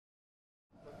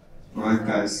Alright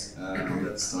guys,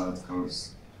 let's start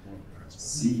course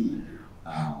C.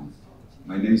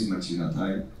 My name is Marcin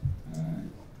Tai.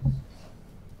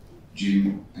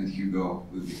 Jim and Hugo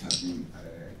will be helping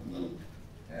me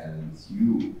and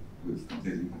you with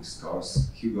completing this course.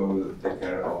 Hugo will take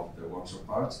care of the workshop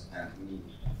part and me.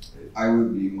 I will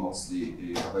be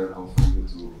mostly available for you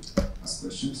to ask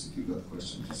questions. If you got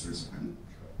questions, just raise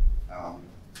your hand.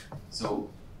 So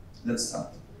let's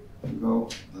start. Hugo,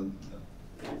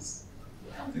 please.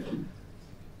 Thank you.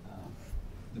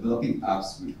 Developing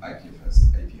apps with IPFS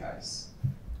APIs.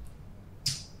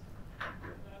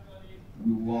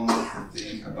 We want to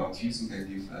think about using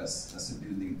IPFS as a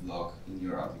building block in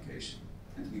your application.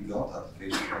 And we got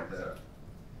application right there.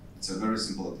 It's a very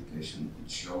simple application.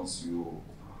 It shows you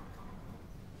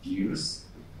peers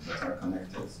that are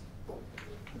connected,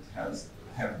 that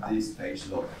have this page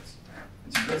loaded.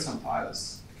 And you get some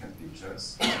files, you have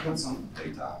pictures, you get some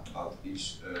data about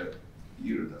each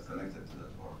peer that connected to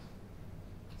that board.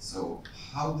 So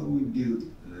how do we build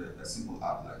a simple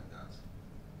app like that?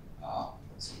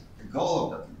 So the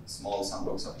goal of that small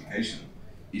sandbox application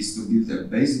is to build a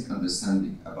basic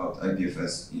understanding about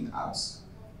IPFS in apps.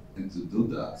 And to do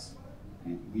that,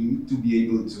 we need to be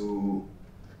able to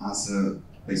answer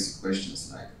basic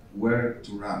questions like where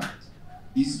to run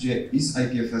it. Is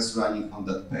IPFS running on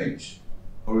that page?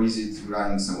 Or is it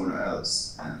running somewhere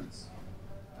else? And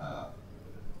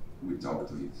we talk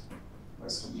to it by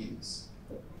some means.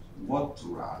 What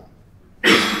to run?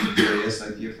 Is it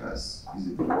js-ipfs? Is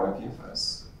it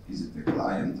go-ipfs? Is it the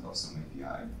client of some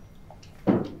API?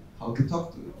 How to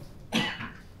talk to it?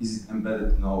 Is it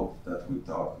embedded node that we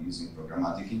talk using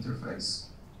programmatic interface?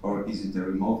 Or is it a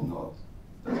remote node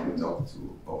that we talk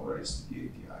to over HTTP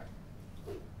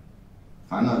API?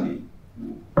 Finally,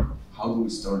 how do we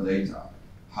store data?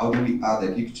 How do we add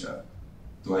a picture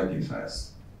to IPFS?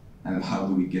 And how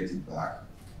do we get it back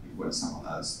when someone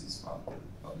else is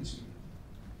publishing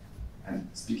it? And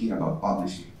speaking about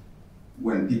publishing,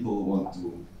 when people want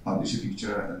to publish a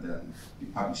picture and then we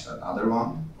publish another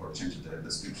one or change the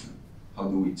description, how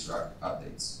do we track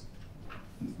updates?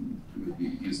 And we will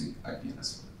be using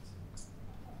IPFS for it.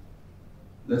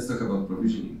 Let's talk about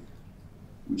provisioning,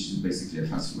 which is basically a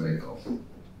fancy way of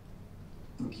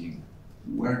talking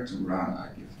where to run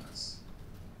IPFS.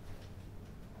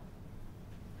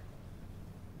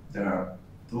 There are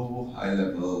two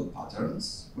high-level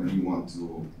patterns when you want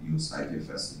to use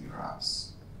IPFS in your apps.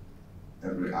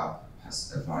 Every app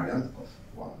has a variant of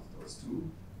one of those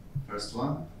two. First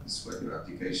one is where your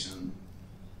application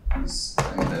is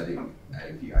embedding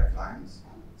API client.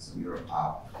 So your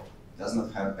app does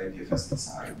not have IPFS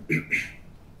inside.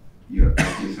 Your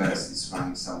IPFS is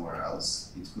running somewhere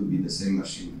else. It could be the same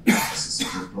machine as a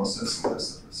separate process with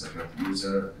a separate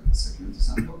user and a security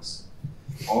sandbox,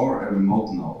 or a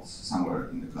remote node somewhere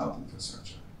in the cloud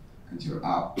infrastructure. And your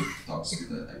app talks to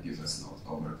the IPFS node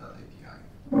over that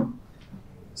API.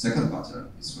 Second pattern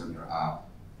is when your app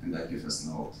and IPFS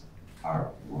node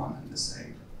are one and the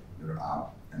same. Your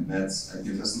app embeds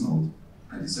IPFS node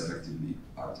and is effectively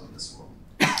part of the swarm.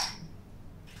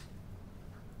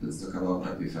 Let's talk about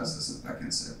IPFS as a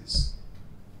backend service.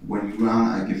 When you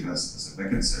run IPFS as a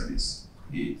backend service,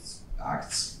 it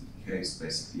acts, behaves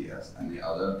basically as any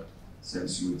other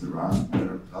service you would run in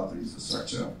your cloud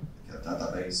infrastructure, like a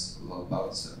database, a load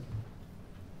balancer.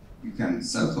 You can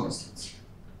self-host it.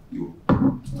 You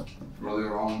roll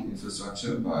your own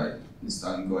infrastructure by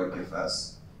installing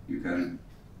go-ipfs. You can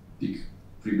pick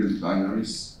pre-built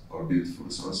binaries or build full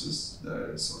sources.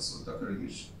 There is also a Docker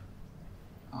image.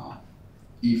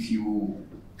 If you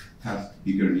have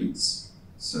bigger needs,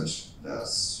 such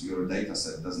as your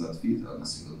dataset does not fit on a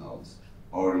single node,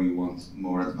 or you want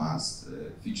more advanced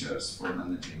features for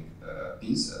managing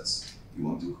pin sets, you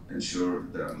want to ensure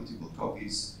there are multiple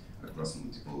copies across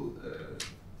multiple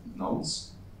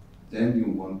nodes, then you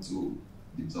want to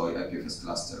deploy IPFS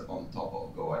cluster on top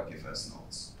of go-ipfs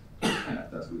nodes.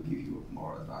 That will give you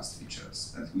more advanced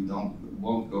features. And we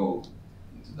won't go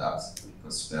into that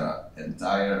because there are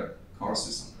entire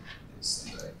courses on this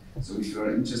today. So if you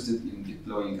are interested in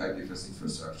deploying IPFS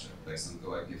infrastructure based on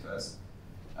go-ipfs,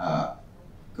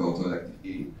 go to Elective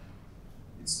E.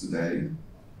 It's today,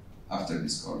 after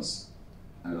this course.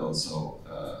 And also,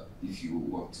 if you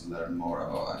want to learn more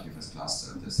about IPFS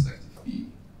cluster, there's Elective B,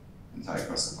 entire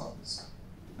course about this.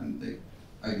 And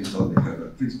I've been told they have a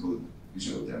pretty cool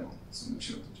visual demo, so make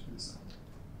sure to check this out.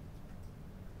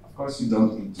 Of course, you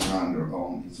don't need to run your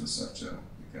own infrastructure.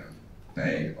 You can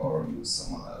pay or use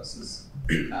someone else's.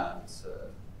 And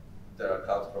there are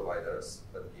cloud providers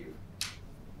that give.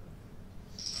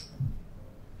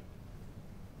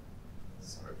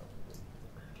 Sorry about that.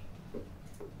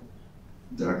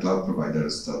 there are cloud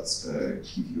providers that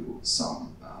give you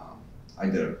some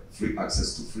either free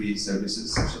access to free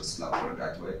services such as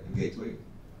Cloudflare Gateway,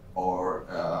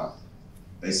 or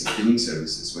basic billing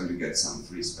services when you get some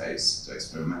free space to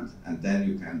experiment, and then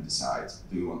you can decide,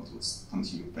 do you want to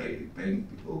continue paying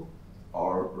people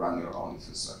or run your own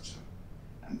infrastructure.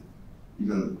 And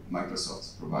even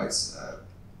Microsoft provides a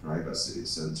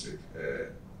privacy-centric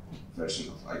version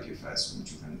of IPFS,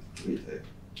 which you can create an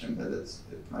embedded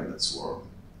private swarm.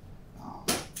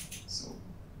 So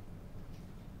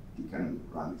you can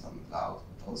run it on the cloud,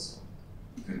 but also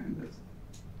you can embed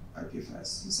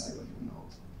IPFS inside of your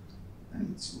node,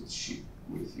 and it would ship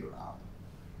with your app.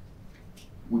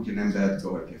 We can embed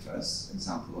go-ipfs.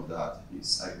 Example of that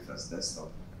is IPFS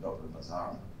Desktop Developer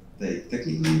Bazaar.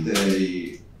 Technically,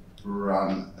 they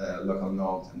run a local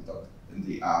node and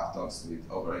the app talks with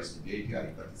over HTTP API,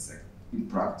 but it's in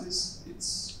practice,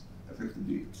 it's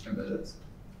effectively embedded.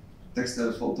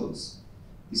 Textile Photos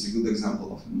is a good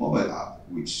example of a mobile app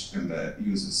which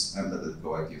uses embedded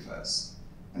go-ipfs,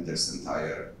 and there's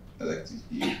entire elective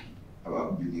team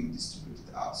about building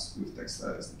distributed apps with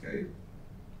Textile SDK.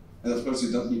 And of course,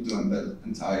 you don't need to embed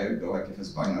entire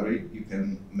go-ipfs binary. You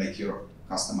can make your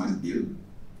customized build,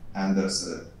 and there's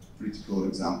a pretty cool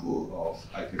example of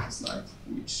IPFS Lite,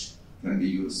 which can be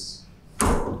used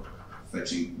for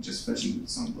fetching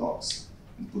some blocks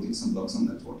and putting some blocks on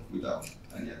network without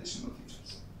any additional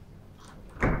features.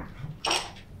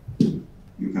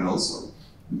 You can also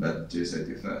embed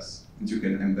js-ipfs, and you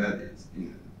can embed it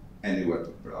in any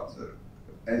web browser,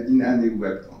 and in any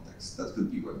web context. That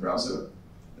could be web browser,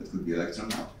 that could be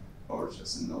Electron app, or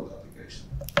just a node application.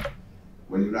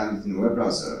 When you run it in a web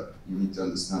browser, you need to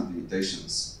understand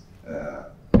limitations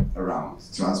around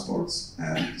transports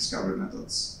and discovery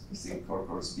methods. I think Core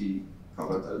Course B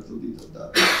covered a little bit of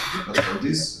that. But for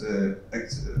this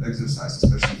exercise,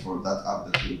 especially for that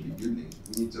app that we'll be building,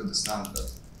 we need to understand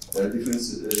that there are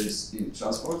differences in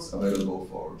transports available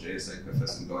for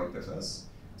js-ipfs and go-ipfs.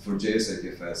 For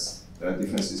js-ipfs, there are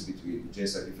differences between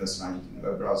js-ipfs running in a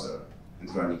web browser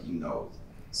and running in Node.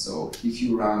 So if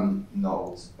you run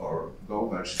Node or Go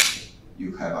version,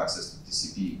 you have access to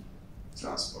TCP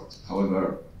transport.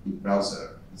 However, in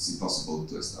browser, it's impossible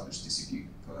to establish TCP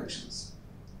connections.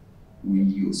 We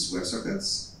use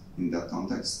WebSockets in that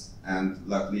context, and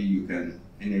luckily you can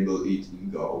enable it in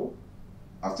Go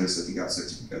after setting up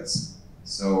certificates.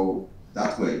 So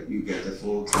that way you get a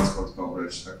full transport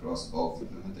coverage across both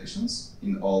implementations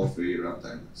in all three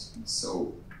runtimes.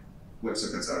 So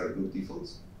WebSockets are a good default.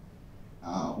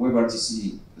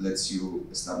 WebRTC lets you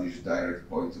establish direct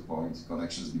point-to-point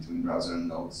connections between browser and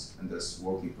nodes, and there's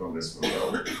work in progress for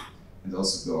Go. And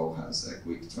also Go has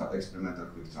a experimental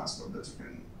quick transport that you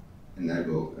can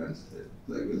enable and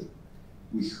play with.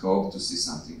 We hope to see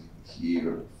something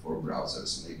here for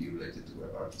browsers, maybe related to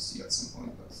WebRTC at some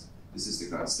point, but this is the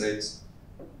current state.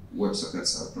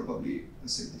 WebSockets are probably the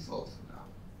same default for now.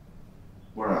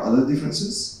 What are other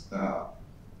differences?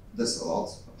 That's a lot.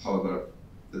 However,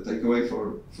 the takeaway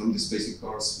from this basic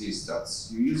course is that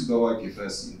you use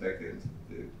go-ipfs in backend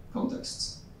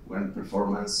contexts when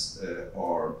performance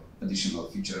or additional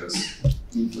features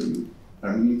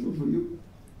are meaningful for you.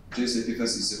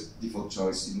 js-ipfs is a default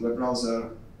choice in web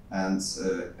browser and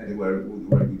anywhere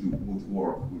where you would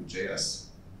work with JS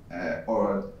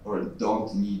or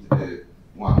don't need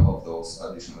one of those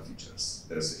additional features.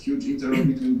 There's a huge interval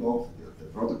between both. The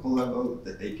protocol level,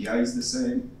 the API is the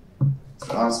same.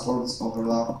 Transports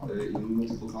overlap in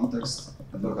multiple contexts,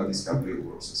 and local discovery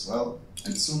works as well.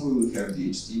 And soon we will have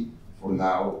DHT. For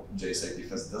now,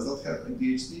 js-ipfs does not have a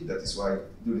DHT. That is why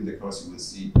during the course you will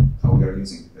see how we are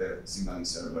using a signaling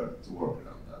server to work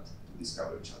around that, to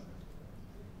discover each other.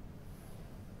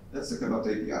 Let's talk about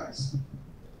APIs.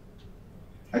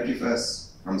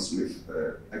 IPFS comes with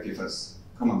IPFS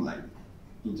command line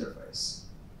interface,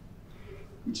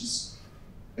 which is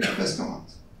IPFS command.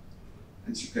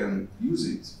 And you can use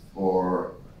it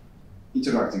for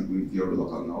interacting with your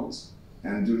local nodes.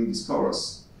 And during this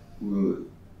course, we'll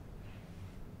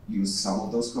use some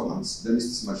of those commands. The list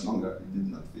is much longer, it did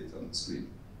not fit on the screen.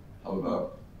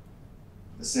 However,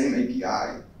 the same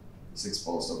API is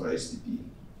exposed over HTTP.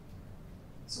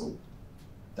 So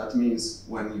that means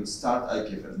when you start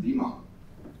IPFS daemon,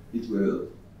 it will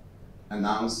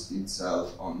announce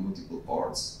itself on multiple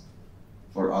ports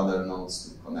for other nodes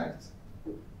to connect.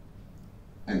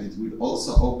 And it will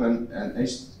also open an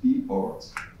HTTP port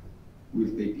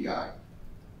with API.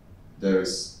 There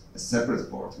is a separate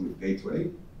port with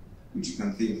gateway, which you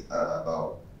can think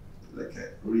about like a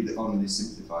read-only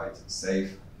simplified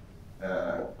safe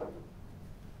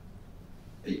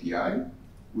API.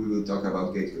 We will talk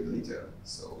about gateway later.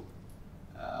 So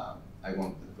I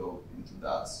won't go into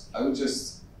that. I will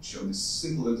just show this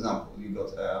simple example. You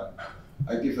got a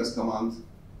IPFS command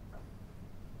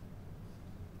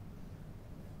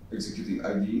executing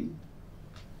ID,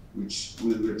 which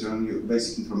will return you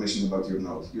basic information about your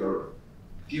node, your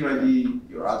peer ID,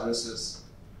 your addresses.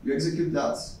 You execute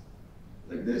that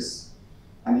like this,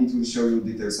 and it will show you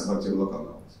details about your local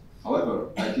node. However,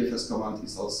 IPFS command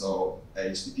is also a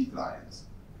HTTP client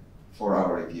for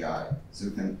our API, so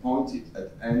you can point it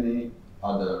at any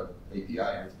other API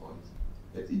endpoint,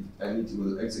 and it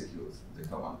will execute the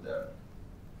command there.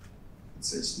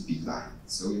 It's HTTP client,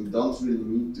 so you don't really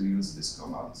need to use this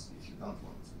command if you don't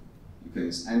want to. You can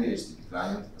use any HTTP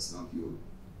client as long as you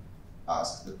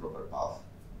ask the proper path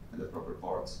and the proper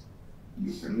port.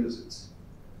 You can use it.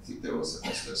 I think there was a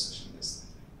poster session yesterday.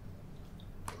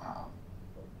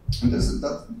 And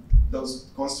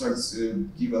those constructs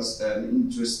give us an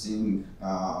interesting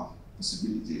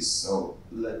possibilities. So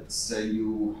let's say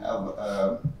you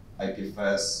have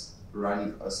IPFS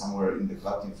running somewhere in the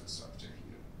cloud infrastructure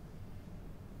here,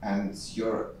 and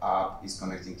your app is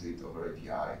connecting to it over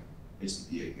API,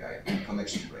 HTTP API, and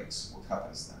connection breaks. What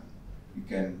happens then? You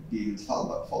can build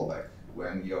fallback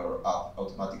when your app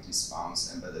automatically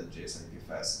spawns embedded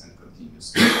js-ipfs and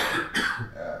continues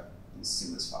in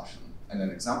seamless fashion. And an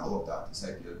example of that is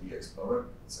IPLD Explorer.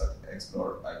 It's at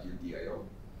Explore IPLD.io.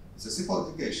 It's a simple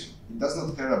application. It does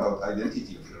not care about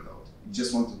identity of your node. You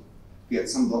just want to get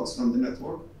some logs from the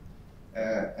network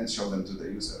and show them to the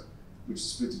user, which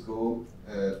is pretty cool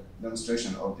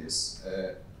demonstration of this.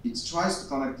 It tries to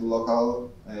connect to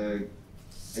local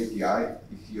API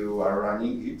if you are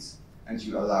running it and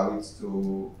you allow it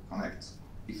to connect.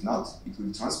 If not, it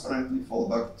will transparently fall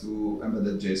back to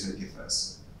embedded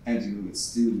js-ipfs, and you will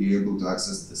still be able to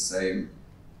access the same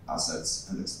assets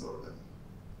and explore them.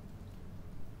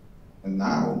 And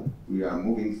now we are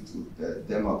moving to the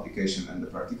demo application and the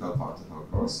practical part of our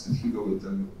course, and Hugo will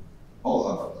tell you all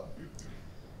about that.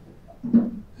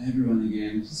 Hi everyone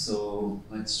again. So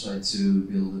let's try to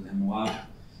build a demo app.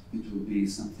 It will be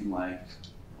something like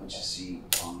what you see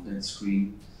on that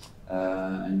screen,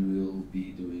 and we'll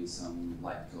be doing some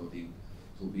light coding.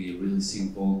 It will be really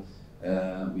simple.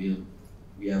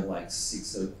 We have like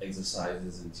 6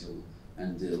 exercises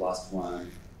and the last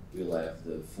one we'll have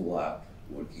the full app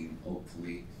working.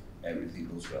 Hopefully everything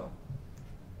goes well.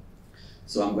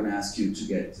 So I'm going to ask you to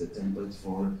get the template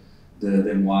for the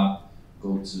demo app.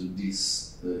 Go to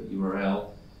this URL.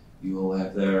 You will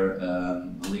have there a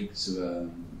link to a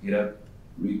GitHub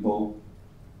repo,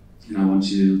 and I want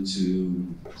you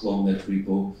to clone that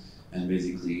repo and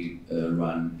basically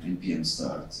run npm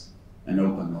start and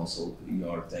open also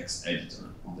your text editor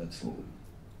on that folder.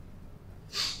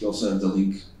 You also have the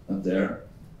link up there.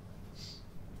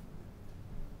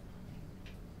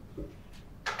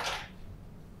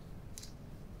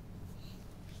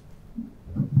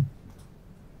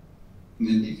 And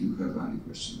then if you have any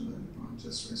question at any point,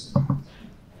 just raise your hand.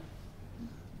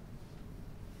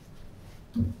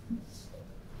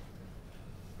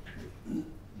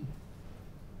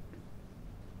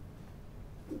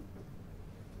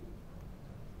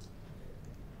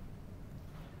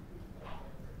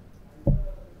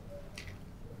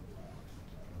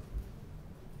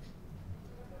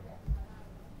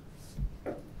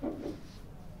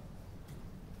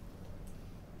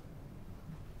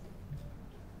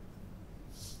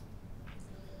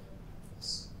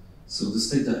 So the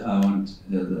state that I want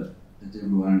that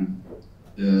everyone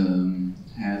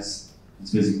has,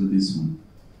 it's basically this one: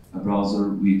 a browser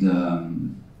with a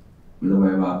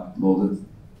web app loaded,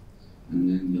 and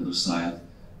then the other side,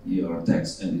 your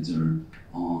text editor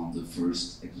on the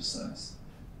first exercise.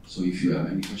 So if you have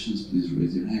any questions, please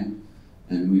raise your hand,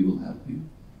 and we will help you.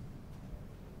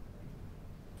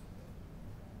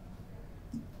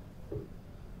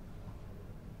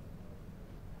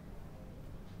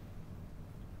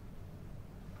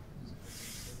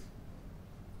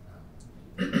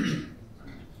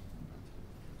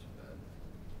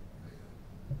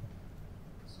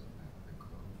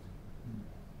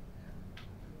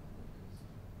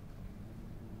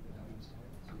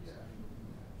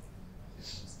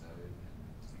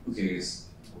 Okay, guys,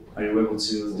 are you able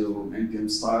to do npm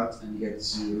start and get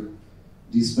to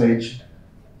this page?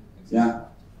 Yeah,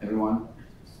 everyone?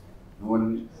 No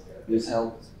one needs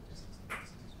help?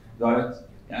 Got it?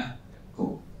 Yeah?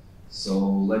 Cool. So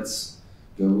let's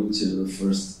go into the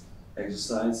first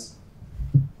exercise.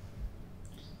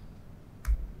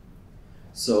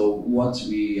 So what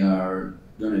we are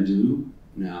gonna do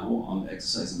now on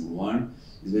exercise number 1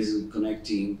 is basically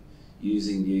connecting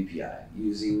using the API.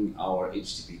 Using our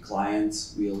HTTP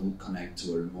client, we'll connect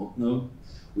to a remote node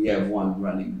We have one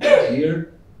running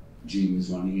here. Jim is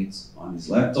running it on his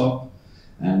laptop.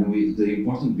 And the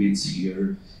important bits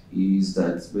here is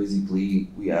that basically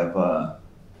we have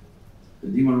the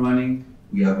daemon running,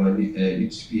 we have an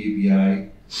HTTP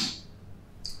API,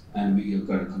 and we are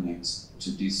going to connect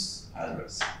to this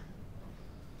address.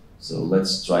 So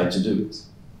let's try to do it.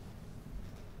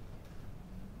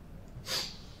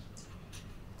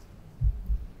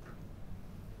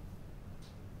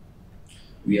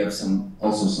 We have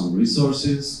also some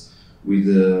resources with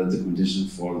the documentation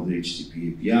for the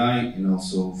HTTP API and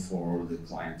also for the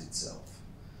client itself.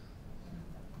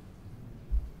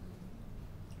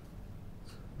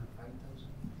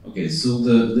 Okay, so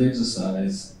the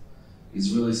exercise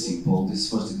is really simple. This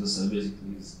first exercise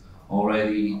basically is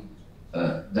already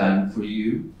done for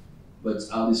you, but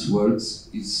how this works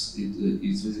is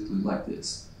it's basically like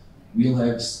this. You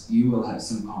will have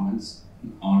some comments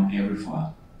on every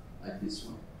file, like this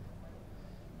one.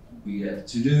 We have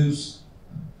to-dos,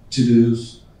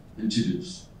 and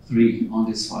to-dos, 3 on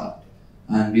this file.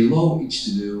 And below each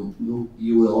to-do,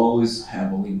 you will always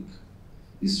have a link.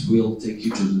 This will take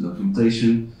you to the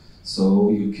documentation, so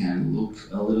you can look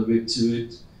a little bit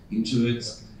into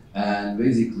it, and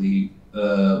basically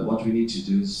what we need to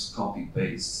do is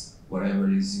copy-paste whatever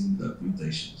is in the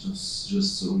documentation,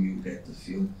 just so you get the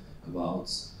feel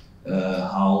about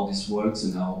how this works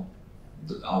and how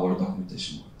our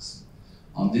documentation works.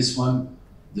 On this one,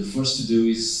 the first to do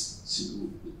is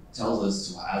to tell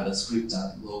us to add a script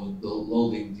that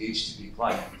loading the HTTP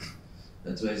client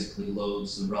that basically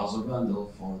loads the browser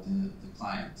bundle for the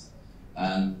client,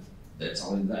 and that's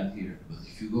already done here. But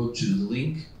if you go to the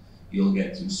link, you'll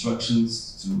get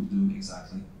instructions to do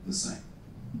exactly the same.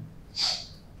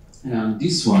 And on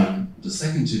this one, the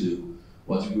second to do,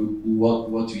 what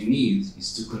we need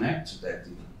is to connect to that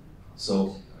daemon.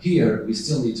 So here we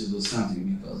still need to do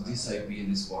something because this IP in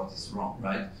this port is wrong,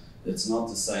 right? It's not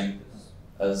the same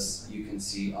as you can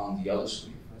see on the other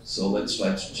screen. So let's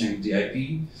try to change the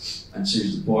IP and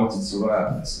change the port and see what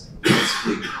happens. Let's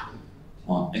click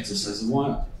on exercise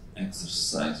 1,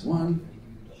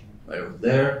 right over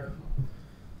there,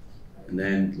 and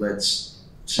then let's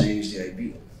change the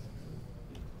IP.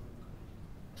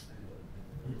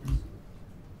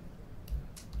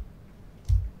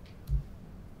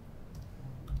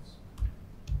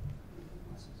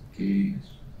 Okay,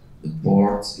 the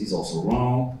port is also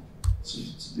wrong, so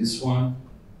it's this one.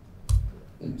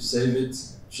 Then you save it,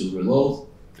 should reload,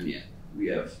 and yeah, we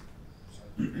have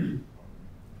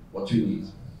what we need.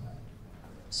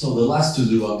 So the last to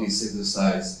do on this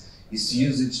exercise is to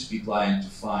use HTTP client to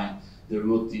find the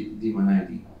remote daemon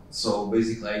ID. So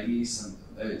basic ID is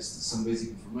some basic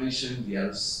information,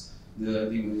 the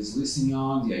daemon is listening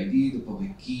on, the ID, the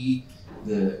public key,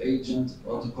 the agent,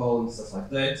 protocol, and stuff like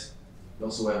that. We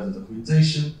also have the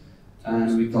documentation,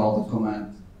 and we call the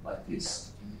command like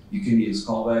this. You can use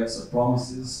callbacks or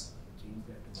promises,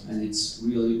 and it's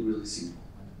really, really simple.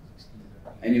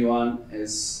 Anyone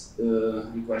has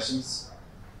any questions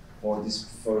for this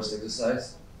first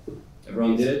exercise?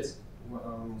 Everyone did it?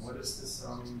 What is this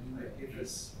IP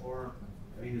address for?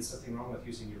 I mean, is something wrong with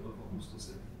using your local host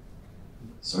instead?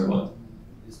 Sorry, what?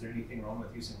 Is there anything wrong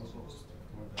with using local host?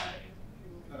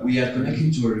 We are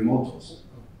connecting to a remote host.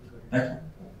 That one.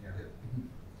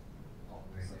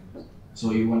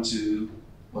 So you want to,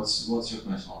 what's your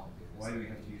question? Why do we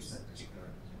have to use that particular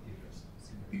IP address?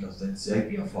 Because that's the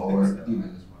IP of our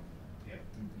daemon. Yeah,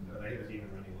 but I have a daemon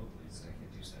running locally, so I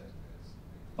can't use that.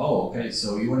 Oh, okay,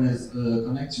 so you want to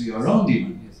connect to your own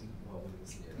daemon? Well,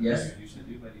 Yes. you should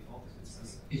do by default if it's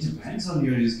done. It depends on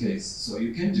your use case, so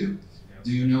you can do.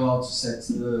 Do you know how to set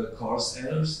the course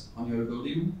headers on your Go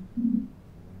daemon?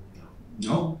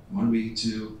 No? You want me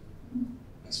to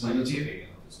explain it to you?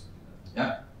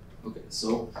 Yeah? Okay,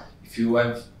 so if you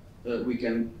have, we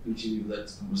can continue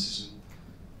that conversation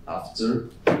after.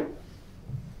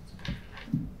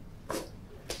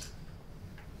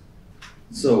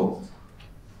 So,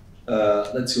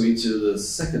 let's go into the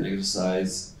second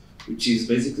exercise, which is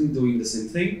basically doing the same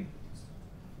thing,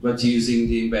 but using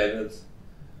the embedded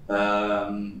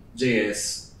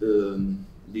JS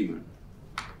daemon.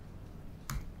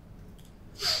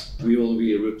 We will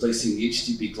be replacing the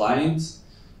HTTP client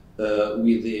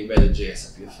with the embedded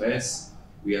js-ipfs.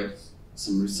 We have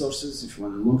some resources if you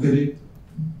want to look at it.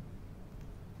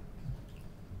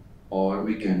 Or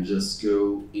we can just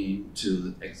go into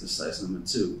the exercise number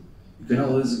 2. You can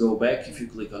always go back if you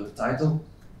click on the title.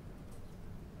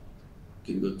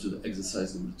 You can go to the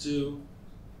exercise number 2,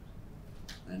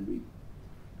 and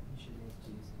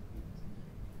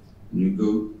you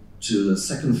go to the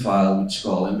second file, which is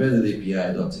called embedded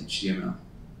API.html.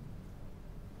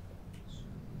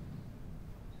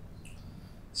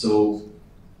 So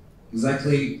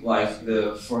exactly like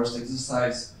the first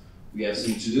exercise, we have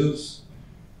some to-dos,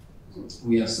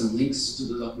 we have some links to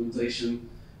the documentation,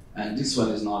 and this one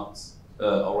is not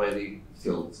already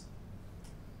filled.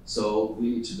 So we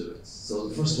need to do it. So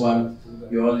the first one,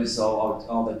 you already saw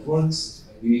how that works.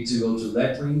 You need to go to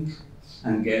that link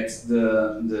and get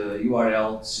the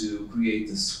URL to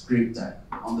create a script tag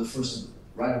on the first,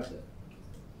 right up there.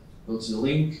 Go to the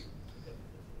link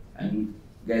and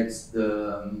get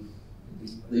the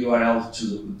URL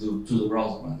to the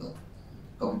browser bundle.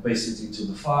 Copy paste it into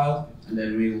the file, and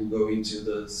then we will go into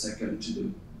the second to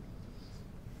do.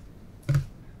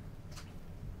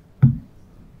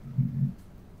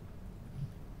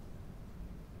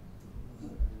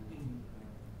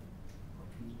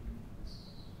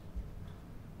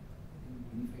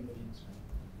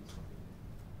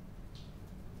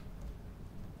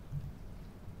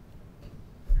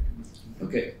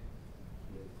 Okay.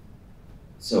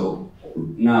 So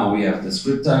now we have the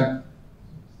script tag.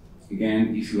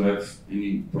 Again, if you have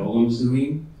any problems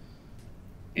doing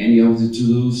any of the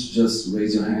to-dos, just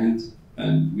raise your hand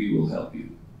and we will help you.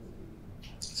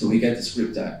 So we get the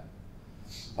script tag.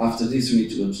 After this, we need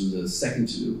to go to the second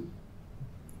to-do,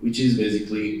 which is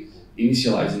basically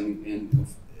initializing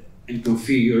and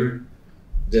configure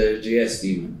the JS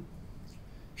daemon.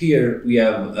 Here we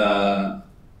have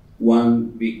one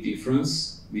big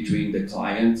difference between the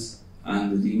client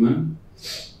and the daemon,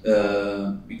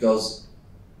 because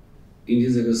in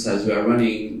this exercise we are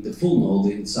running the full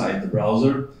node inside the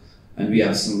browser, and we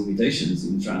have some limitations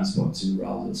in transport in the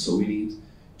browser. So we need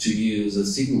to use a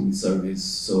signaling service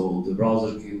so the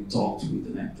browser can talk to the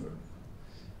network.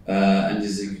 And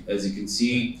as you can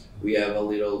see, we have a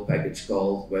little package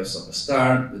called WebSocket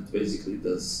Start that basically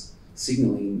does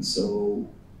signaling, so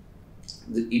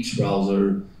each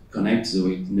browser connected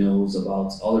to it knows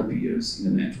about other peers in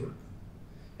the network.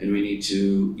 And we need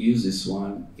to use this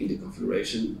one in the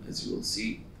configuration, as you will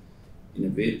see in a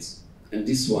bit. And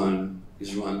this one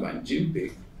is run by Jim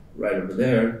Pick right over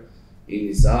there in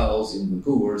his house in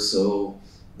Vancouver. So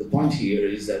the point here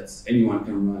is that anyone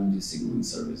can run these signaling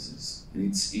services, and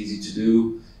it's easy to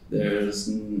do. There's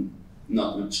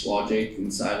not much logic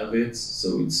inside of it,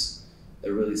 so it's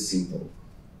really simple.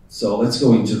 So let's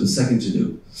go into the second to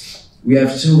do. We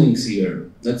have two links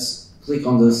here. Let's click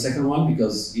on the second one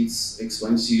because it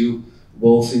explains to you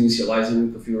both initializing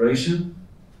and configuration.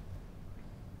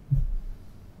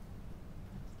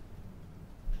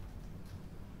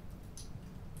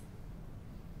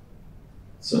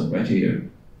 So right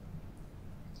here,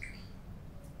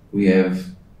 we have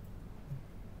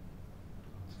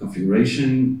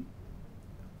configuration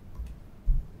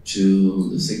to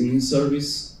the signaling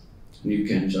service, and you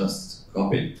can just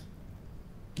copy it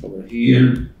over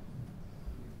here.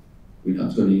 We're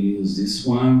not going to use this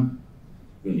one.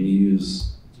 We're going to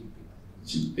use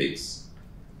js-ipfs.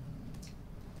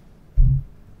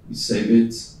 We save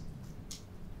it.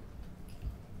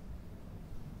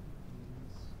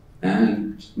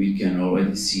 And we can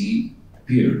already see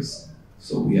peers.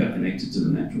 So we are connected to the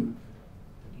network.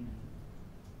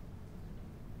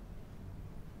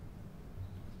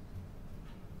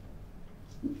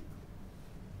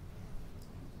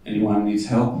 Anyone needs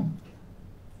help?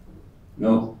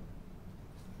 No?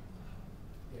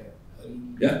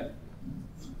 Yeah.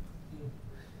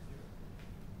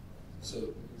 So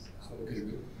okay,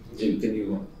 Jim, can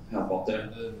you help out there?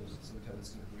 so we have this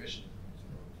configuration. So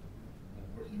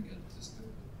working again, system.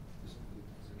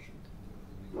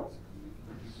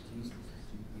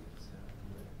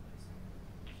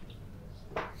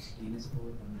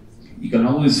 You can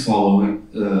always follow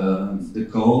the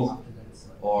code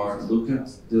or look at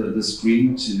the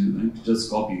screen and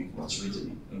just copy what's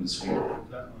written in the screen.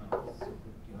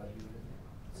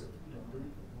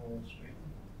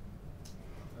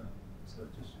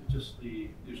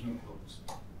 There's no quotes.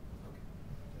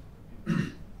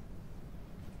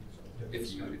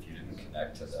 If you didn't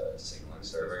connect to the signaling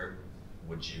server,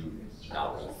 would you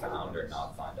not be found or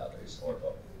not find others, or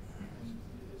both?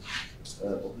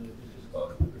 Both.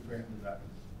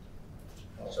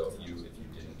 So if you didn't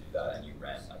do that and you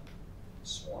ran like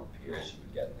swarm peers, you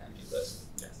would get an empty list.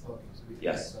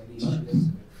 Yes.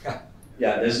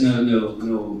 Yeah, there's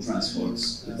no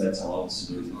transports that's allowed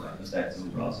to do that in the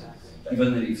browser.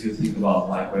 Even if you think about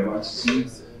like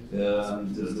WebRTC,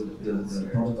 the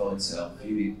protocol itself,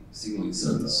 you need signaling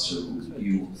service, so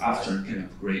you after can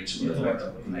upgrade to a direct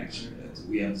connection. That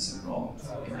we have the same problem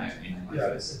in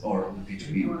IPFS or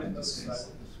P2P in this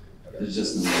case. There's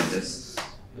just no like this.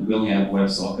 We only have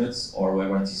WebSockets or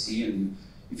WebRTC, and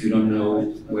if you don't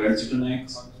know where to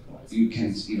connect, you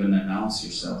can't even announce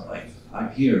yourself like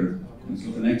I'm here we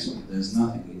can connect to it. There's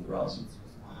nothing in the browser.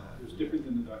 It's different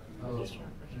than the documentation.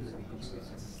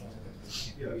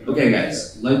 Okay,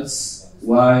 guys, let's,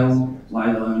 while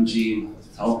LMG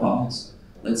help out,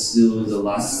 let's do the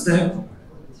last step,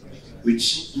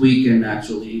 which we can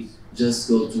actually just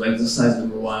go to exercise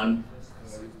number 1,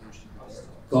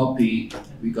 copy,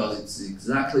 because it's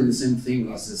exactly the same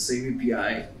thing, it's the same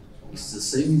API, it's the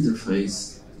same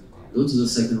interface, go to the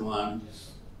second one,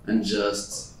 and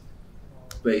just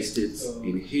paste it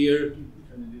in here,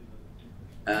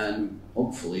 and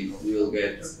hopefully we'll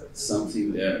get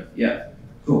something there. Yeah,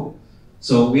 cool.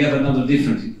 So we have another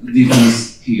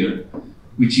difference here,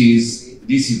 which is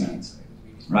this event,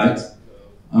 right?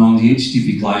 On the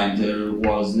HTTP client, there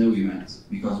was no event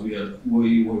because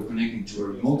we were connecting to a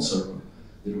remote server.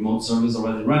 The remote server is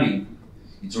already running.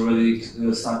 It already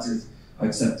started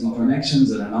accepting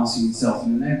connections and announcing itself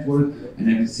in the network, and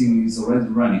everything is already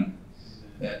running.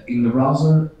 In the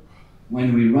browser,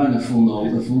 when we run a full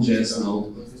node, a full JS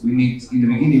node, in the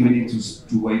beginning we need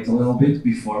to wait a little bit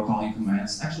before calling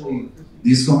commands. Actually,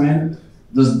 this command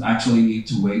doesn't actually need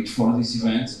to wait for this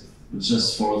event, but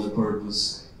just for the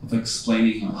purpose of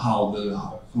explaining how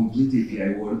the complete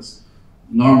API works.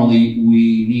 Normally,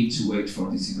 we need to wait for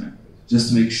this event, just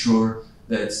to make sure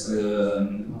that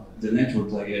the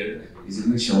network layer is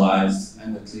initialized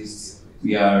and at least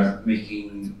we are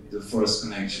making the first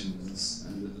connections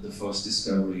and the first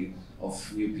discovery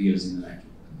of new peers in the network.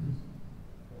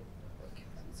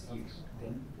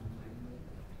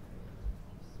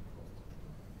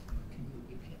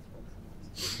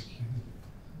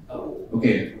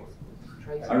 Okay,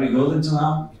 are we good until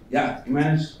now? Yeah, you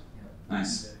managed?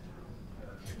 Nice.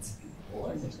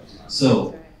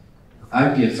 So,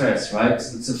 IPFS, right?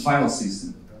 It's a file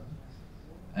system.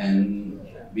 And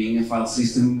being a file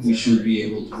system, we should be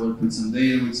able to work with some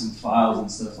data, with some files and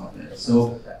stuff like that.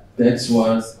 So, that's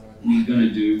what we're going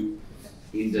to do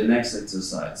in the next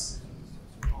exercise.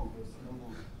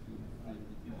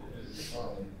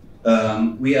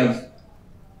 We have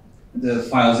the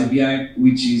files API,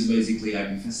 which is basically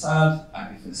IPFS add,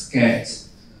 IPFS cat.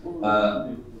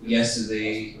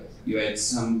 Yesterday, you had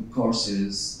some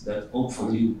courses that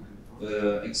hopefully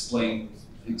explain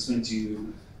to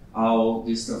you how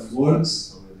this stuff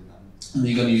works. And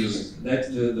you're going to use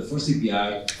that the first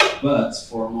API, but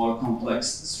for more complex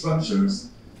structures,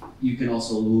 you can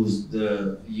also use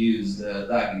the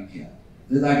DAG API.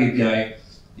 The DAG API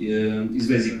is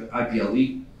basically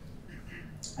IPLE.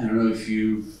 I don't know if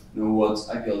you know what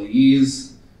IPLE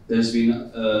is. There's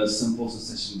been some posted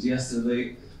sessions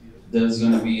yesterday. There's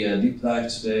going to be a deep dive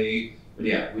today. But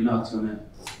yeah, we're not going to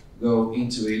go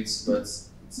into it, but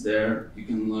it's there. You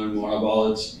can learn more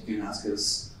about it. You can ask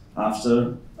us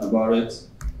after about it.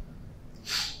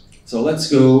 So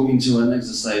let's go into an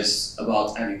exercise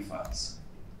about adding files.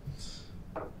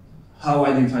 How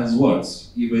adding files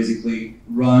works? You basically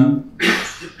run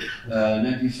an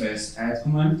IPFS add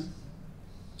command,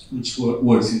 which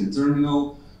works in the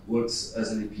terminal, works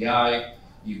as an API.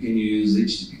 You can use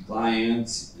HTTP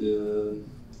clients,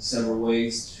 several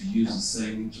ways to use the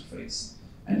same interface.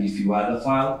 And if you add a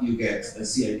file, you get a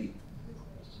CID,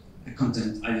 a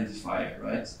content identifier,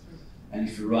 right? And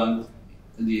if you run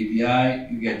the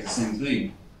API, you get the same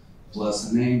thing,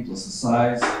 plus a name, plus a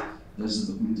size. There's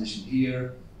the documentation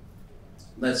here.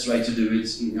 Let's try to do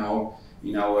it in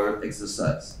our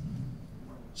exercise.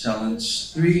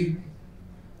 Challenge 3.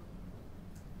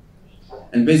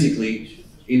 And basically,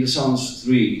 in the challenge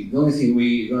 3, the only thing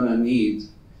we're gonna need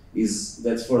is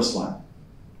that first line.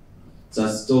 So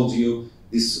as I told you,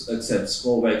 this accepts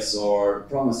callbacks or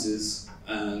promises,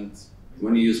 and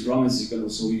when you use promise, you can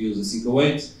also use async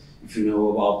await. If you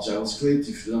know about JavaScript,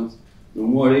 if you don't,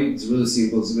 don't worry, it's really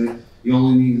simple. You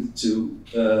only need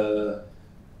to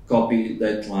copy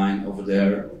that line over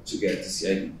there to get the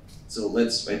CID. So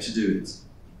let's try to do it.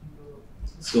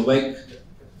 Let's go back.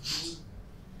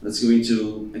 Let's go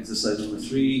into exercise number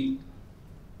 3.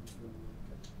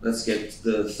 Let's get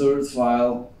the third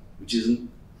file, which is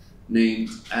named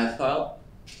add file.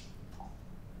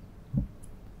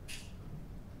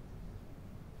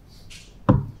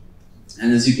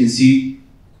 And as you can see,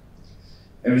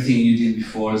 everything you did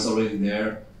before is already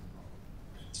there.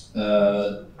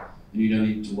 And you don't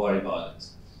need to worry about it.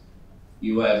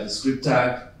 You have the script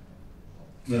tag,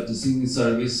 you have the syncing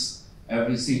service,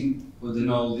 everything with the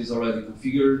node is already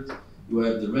configured. You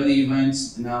have the ready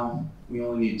events, and now we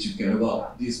only need to care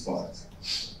about this part.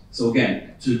 So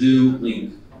again, to-do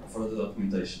link for the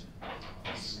documentation.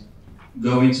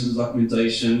 Go into the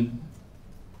documentation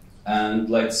and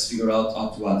let's figure out how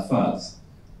to add files.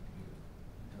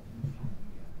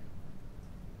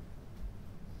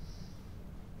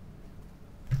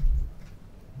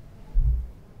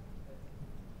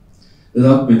 The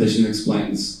documentation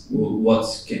explains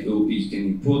what you can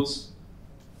input.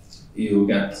 You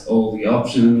get all the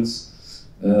options,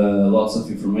 lots of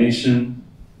information,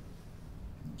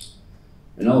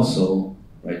 and also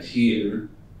right here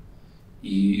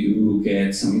you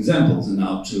get some examples on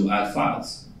how to add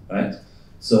files, right?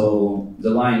 So the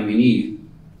line we need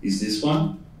is this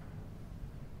one.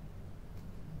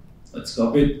 Let's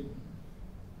copy it.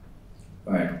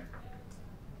 Right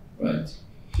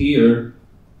here.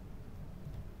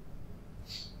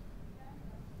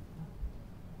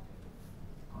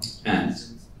 And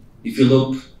if you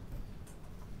look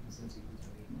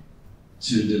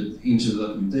into the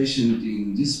documentation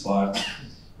in this part,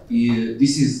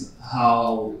 this is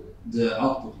how the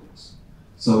output looks.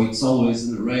 So it's always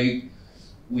an array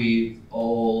with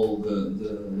all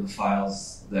the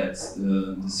files that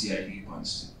the CID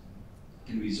points to.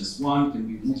 Can be just one, can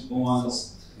be multiple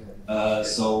ones.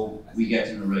 So we get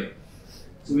an array.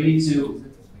 So we need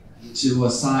to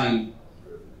assign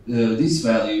this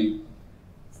value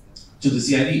to the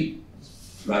CID,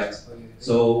 right?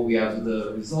 So we have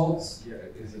the results.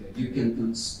 You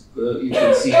can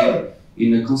see it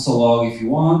in the console log if you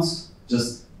want.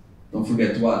 Just don't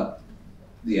forget to add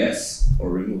the S or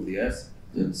remove the S.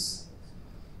 Just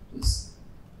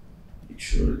make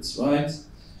sure it's right.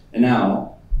 And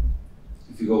now,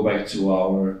 if we go back to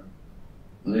our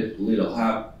little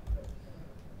hub,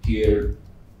 here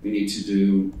we need to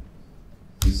do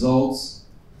results.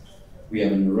 We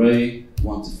have an array,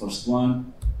 want the first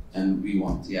one, and we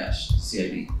want the hash,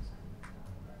 CID.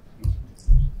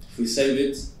 If we save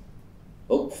it,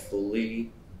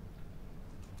 hopefully,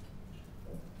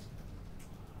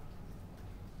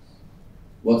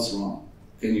 what's wrong?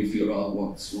 Can you figure out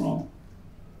what's wrong?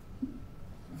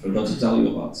 I forgot to tell you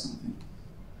about something.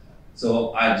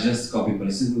 So I just copy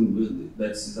pasted.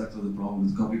 That's exactly the problem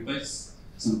with copy paste.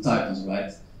 Some typos,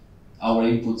 right? Our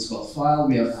input's got file.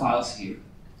 We have files here,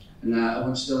 and I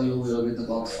want to tell you a little bit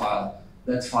about file.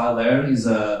 That file there is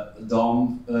a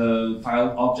DOM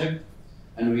file object,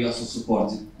 and we also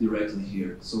support it directly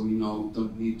here. So we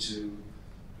don't need to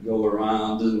go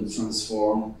around and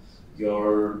transform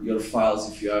your files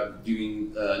if you are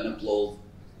doing an upload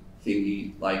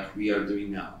thingy like we are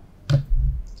doing now.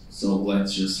 So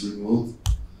let's just remove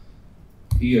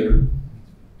here,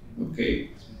 okay,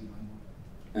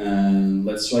 and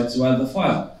let's try to add the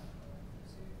file.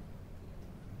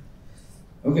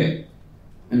 Okay,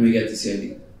 and we get the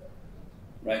CID,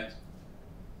 right?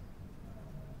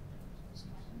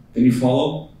 Can you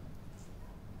follow?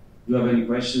 Do you have any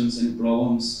questions, any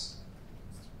problems?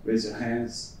 Raise your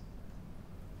hands.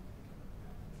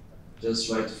 Just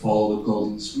try to follow the code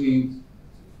on the screen.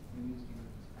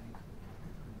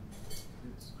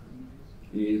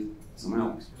 Need some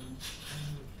help?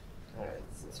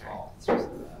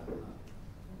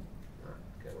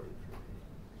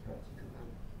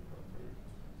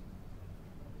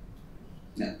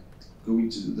 Yeah, go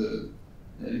into the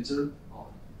editor.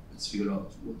 Let's figure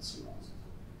out what's wrong.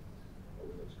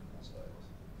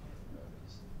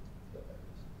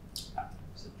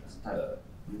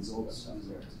 Results.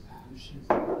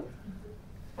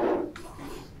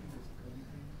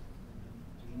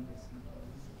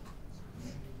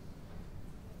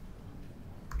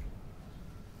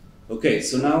 Okay,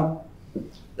 so now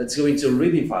let's go into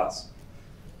reading files.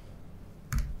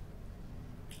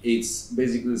 It's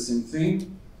basically the same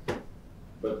thing,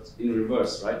 but in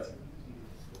reverse, right?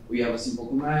 We have a simple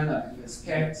command, IPFS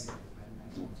cat,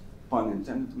 pun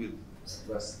intended with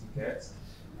rest cat.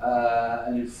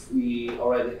 And if we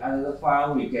already added a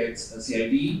file, we get a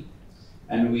CID,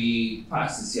 and we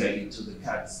pass the CID to the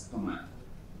cat command.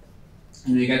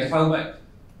 And we get the file back.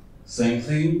 Same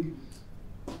thing,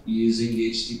 using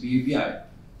the HTTP API,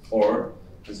 or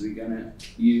as we're gonna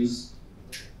use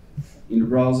in the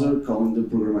browser, calling the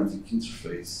programmatic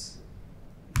interface.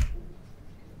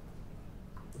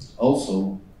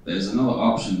 Also, there's another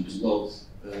option to load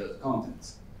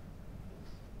content.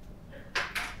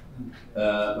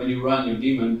 When you run your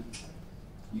daemon,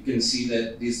 you can see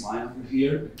that this line over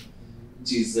here,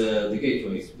 which is the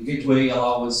gateway. The gateway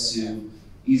allows us to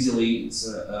easily, it's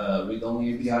a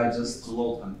read-only API just to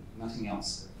load content, nothing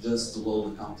else, just to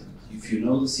load the content. If you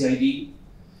know the CID,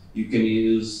 you can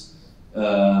use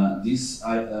the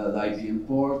IPM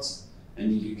port,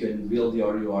 and you can build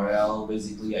your URL,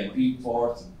 basically IP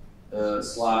port /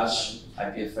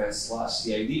 IPFS /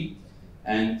 CID,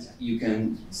 and you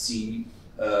can see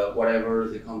whatever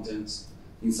the content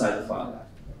inside the file.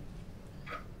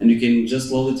 And you can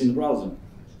just load it in the browser.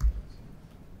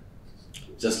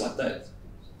 Just like that.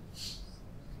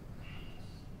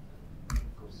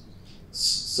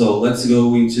 So let's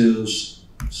go into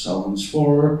challenge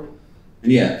 4.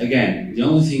 And yeah, again, the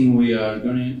only thing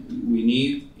we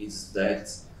need is that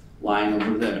line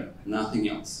over there, nothing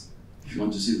else. If you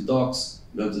want to see the docs,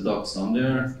 we have the docs down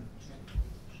there.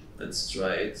 Let's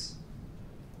try it.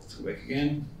 Let's go back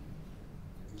again.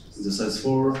 The size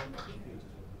 4.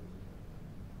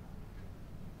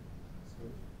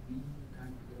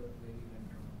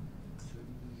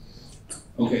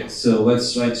 Okay, so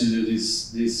let's try to do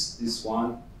this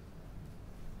one.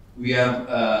 We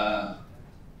have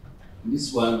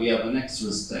this one. We have an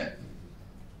extra step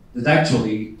that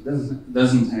actually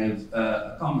doesn't have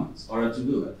a comment or a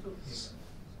to-do.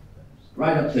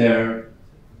 Right up there,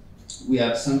 we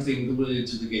have something related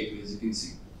to the gateway, as you can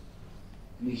see.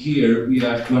 And here we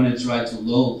are going to try to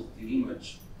load the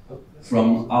image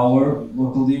from our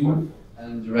local daemon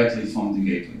and directly from the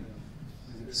gateway.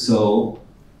 So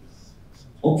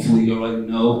hopefully you already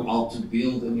know how to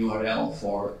build an URL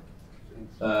for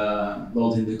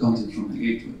loading the content from the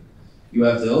gateway. You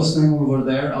have the hostname over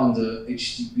there on the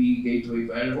HTTP gateway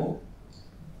variable.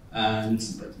 And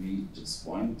let me just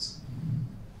point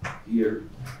here.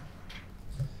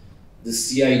 The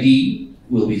CID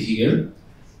will be here.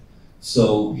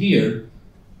 So here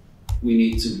we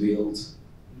need to build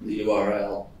the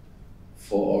URL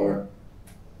for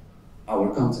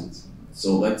our content.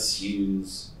 So let's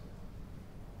use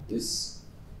this,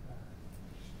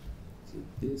 and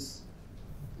this.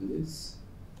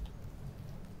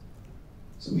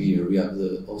 So here we have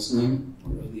the hostname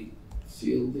already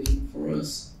filled in for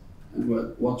us. And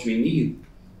what we need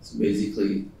is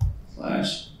basically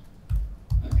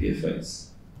 /IPFS.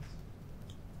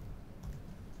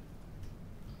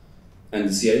 And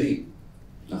the CID,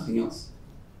 nothing else.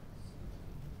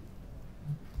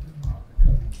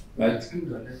 Right?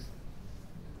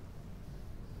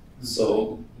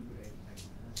 So,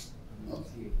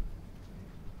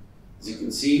 as you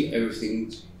can see,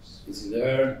 everything is in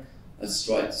there. Let's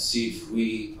try to see if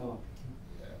we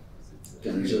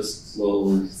can just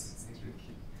load.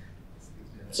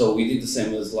 So we did the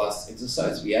same as last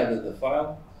exercise. We added the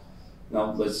file.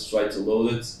 Now let's try to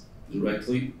load it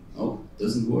directly. Oh, it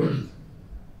doesn't work.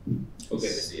 Okay.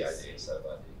 CID instead of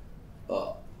ID.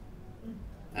 Oh,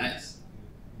 nice.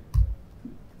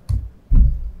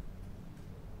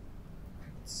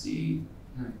 Let's see.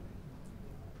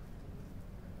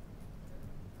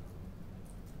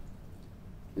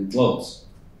 It loads,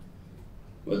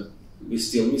 but we're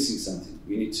still missing something.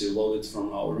 We need to load it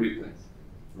from our replay,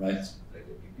 right?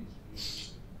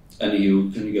 And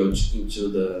you can go into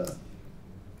the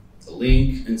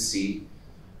link and see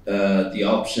the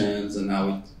options and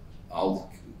how the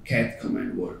cat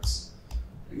command works.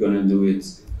 We're gonna do it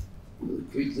really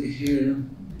quickly here.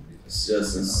 It's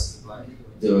just as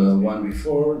the one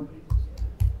before.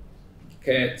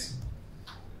 Cat.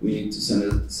 We need to send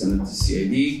it to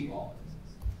CID.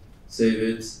 Save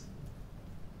it,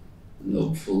 and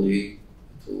hopefully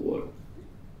it will work.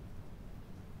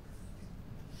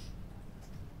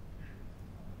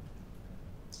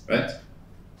 Right?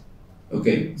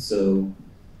 Okay, so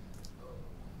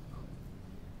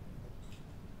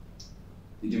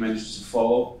did you manage to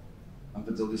follow up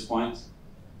until this point?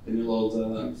 Can you load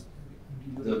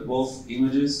the both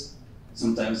images?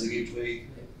 Sometimes the gateway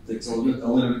takes a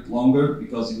little bit longer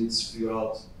because it needs to figure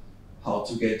out how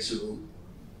to get to.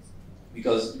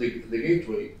 Because the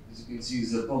gateway, as you can see,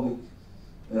 is a public,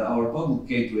 our public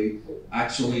gateway.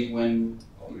 Actually, when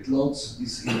it loads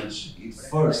this image, it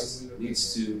first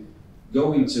needs to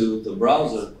go into the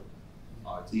browser,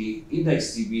 the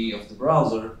index.db of the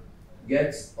browser,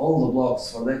 get all the blocks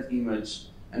for that image,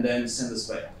 and then send us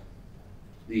back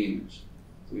the image.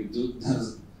 So it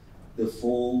does the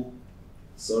full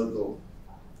circle.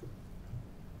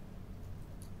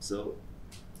 So.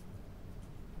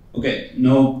 Okay,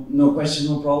 no questions,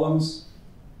 no problems.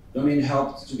 Don't need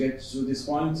help to get to this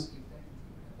point.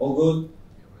 All good?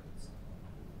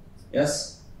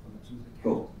 Yes?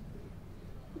 Cool.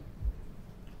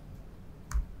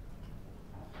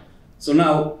 So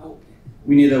now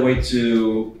we need a way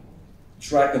to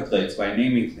track updates by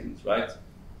naming things, right?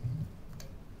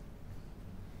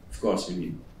 Of course we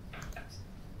need.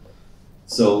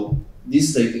 So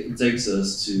this takes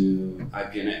us to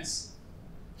IPNS.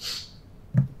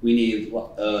 We need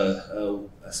a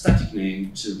static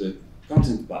name to the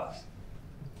content path.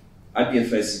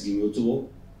 IPFS is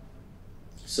immutable,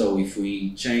 so if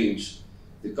we change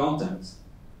the content,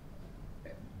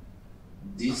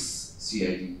 this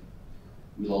CID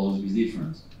will always be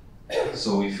different.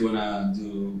 So if you wanna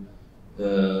do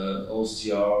host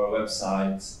your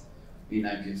website in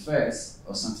IPFS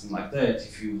or something like that,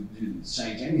 if you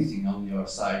change anything on your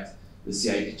site, the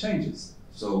CID changes.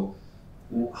 So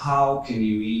how can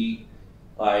you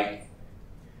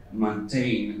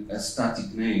maintain a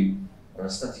static name or a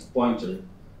static pointer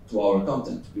to our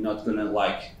content. We're not gonna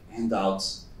like hand out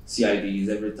CIDs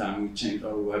every time we change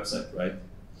our website, right?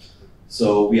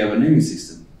 So we have a naming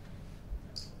system.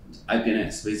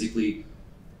 IPNS, basically,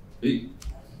 we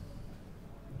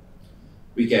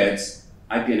get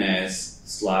IPNS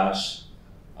slash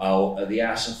the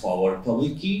hash of our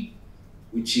public key,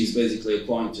 which is basically a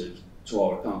pointer to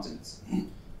our content.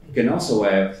 You can also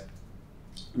have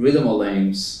readable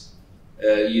names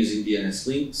using DNS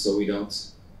link, so we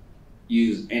don't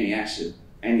use any hash,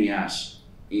 and you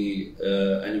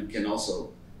can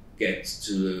also get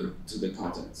to the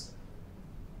content.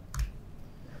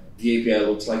 The API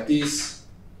looks like this.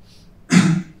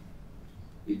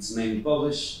 It's named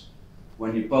publish.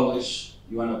 When you publish,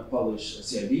 you want to publish a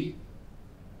CID,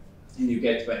 and you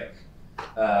get back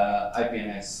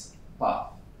IPNS path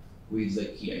with the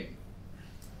key ID.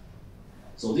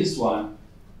 So this one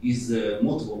is the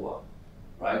mutable one,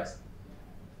 right?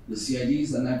 The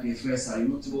CIDs and IPFS are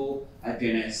immutable,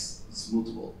 IPNS is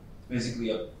mutable. Basically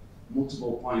a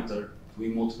multiple pointer to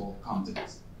immutable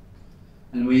content.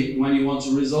 And when you want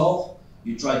to resolve,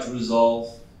 you try to resolve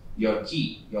your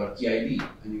key ID,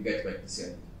 and you get back the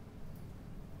CID.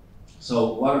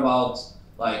 So what about,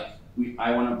 like,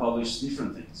 I want to publish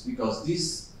different things, because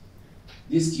this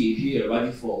key here by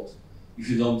default, if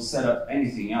you don't set up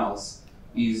anything else,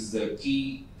 is the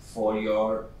key for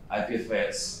your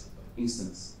IPFS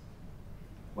instance.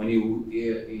 When you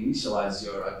initialize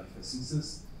your IPFS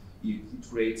instance, it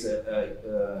creates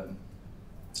a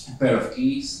pair of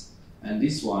keys, and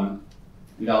this one,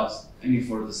 without any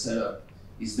further setup,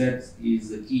 is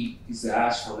the key, is the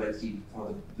hash for that key,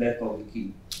 for that public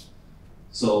key.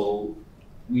 So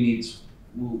we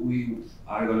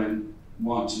are gonna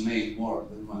want to name more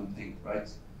than one thing, right?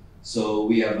 So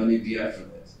we have an API for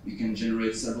that. We can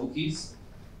generate several keys.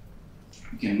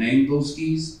 We can name those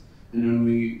keys, and then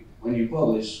when you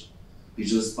publish, you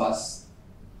just pass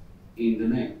in the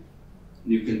name.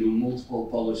 You can do multiple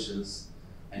publishes,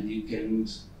 and you can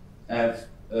have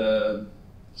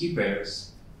key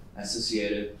pairs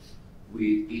associated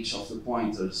with each of the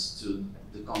pointers to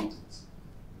the content.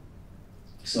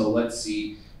 So let's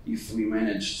see if we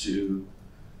manage to.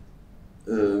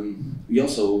 We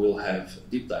also will have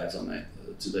deep dives on it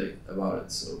today about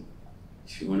it. So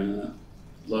if you want to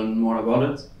learn more about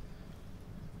it,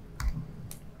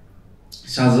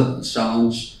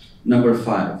 challenge number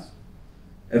 5: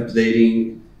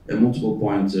 updating a multiple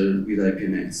pointer with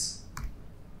IPNS.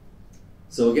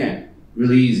 So again,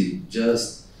 really easy.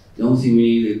 Just the only thing we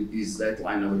need is that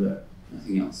line over there,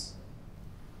 nothing else.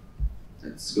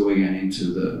 Let's go again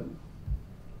into the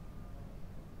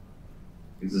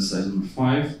exercise number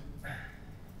 5.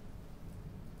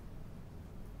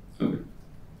 Okay.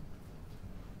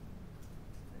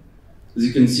 As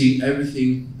you can see,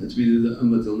 everything that we did up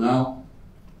until now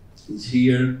is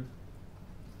here.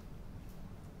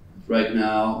 Right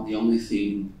now, the only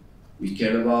thing we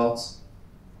care about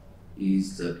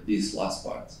is this last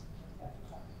part.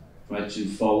 Try to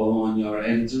follow on your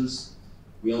editors.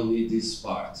 We only need this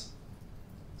part.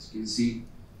 As you can see,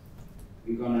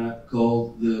 we're gonna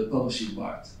call the publishing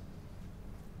part.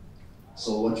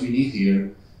 So what we need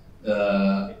here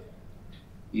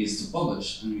is to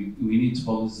publish, and we need to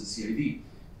publish the CID,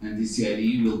 and this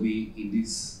CID will be in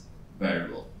this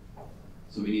variable.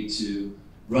 So we need to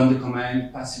run the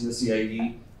command, pass in the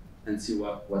CID, and see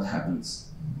what happens.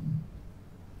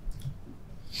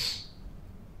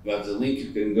 You have the link,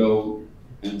 you can go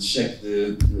and check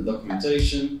the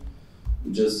documentation.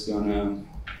 We're just gonna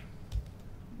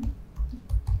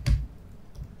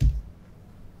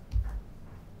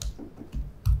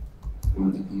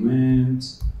run the command,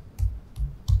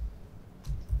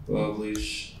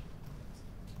 publish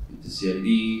with the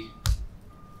CID.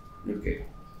 Okay.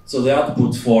 So the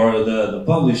output for the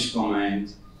publish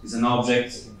command is an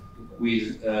object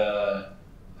with a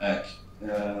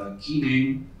key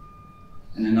name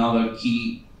and another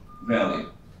key value.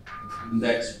 And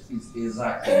that is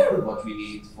exactly what we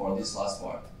need for this last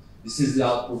part. This is the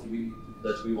output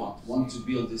that we want. We want to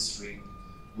build this string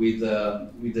with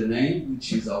the name,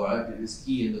 which is our IPNS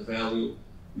key, and the value,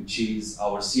 which is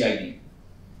our CID.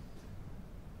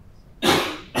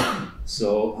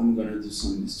 So I'm gonna do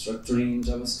some destructuring in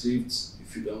JavaScript.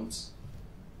 If you don't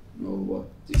know what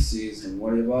this is, don't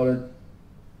worry about it.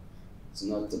 It's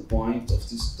not the point of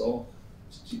this talk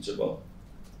to teach about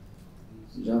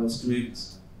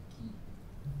JavaScript.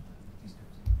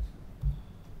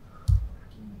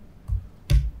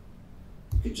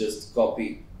 You could just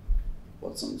copy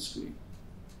what's on the screen.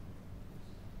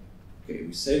 Okay,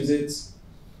 we saved it.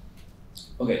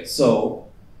 Okay, so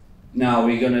now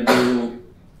we're gonna do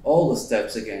all the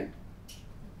steps again.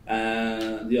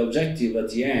 The objective at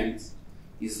the end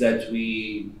is that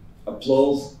we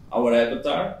upload our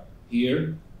avatar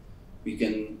here. We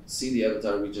can see the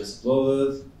avatar we just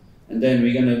uploaded, and then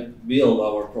we're gonna build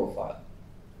our profile.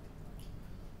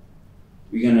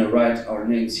 We're gonna write our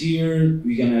names here.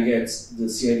 We're gonna get the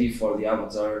CID for the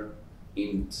avatar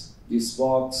in this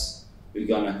box. We're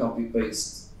gonna copy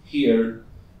paste here.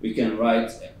 We can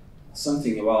write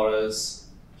something about us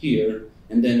here,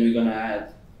 and then we're gonna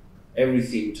add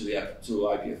everything to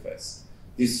IPFS.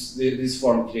 This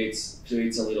form creates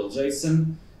a little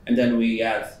JSON, and then we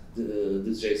add the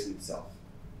JSON itself.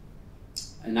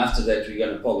 And after that, we're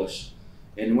gonna publish.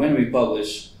 And when we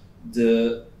publish,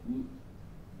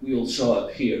 we will show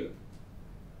up here,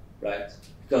 right?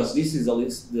 Because this is the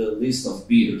list of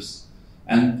beers.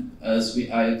 And as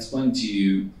I explained to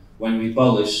you, when we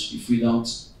publish, if we don't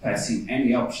pass in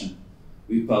any option,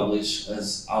 we publish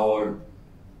as our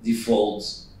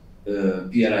default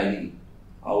peer ID.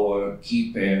 Our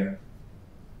key pair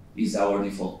is our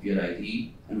default peer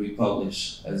ID, and we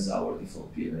publish as our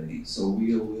default peer ID. So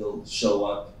we will show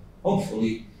up,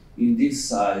 hopefully, in this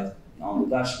side on the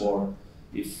dashboard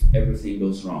if everything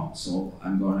goes wrong. So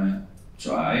I'm gonna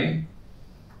try.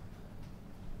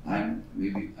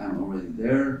 Maybe I'm already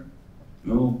there.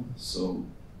 No, so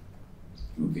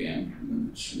okay, I'm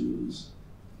gonna choose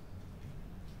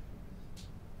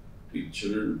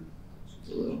picture,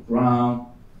 the little ground,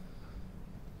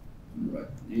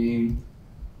 write the name.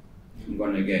 I'm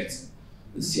gonna get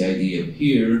the CID up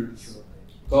here,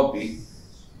 copy,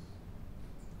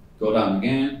 go down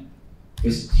again,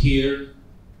 paste it here.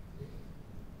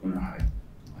 I'm gonna hide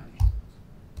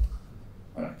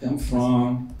where I come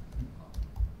from.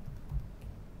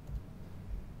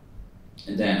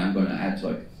 And then I'm going to add to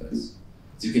IPFS.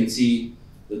 As you can see,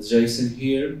 the JSON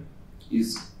here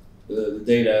is the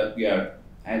data we are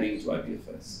adding to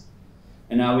IPFS.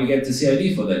 And now we get the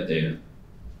CID for that data.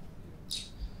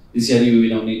 The CID we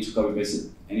don't need to copy paste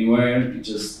it anywhere.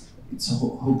 It's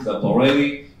hooked up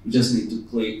already. We just need to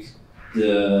click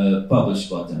the publish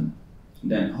button.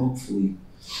 And then hopefully,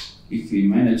 if we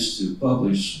manage to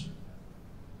publish,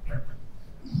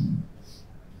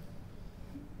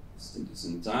 let's take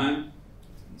some time.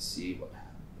 See what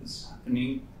is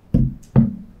happening.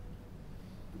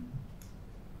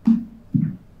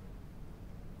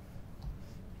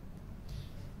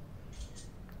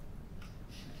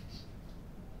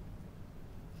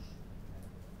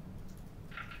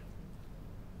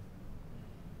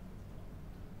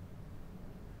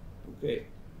 Okay.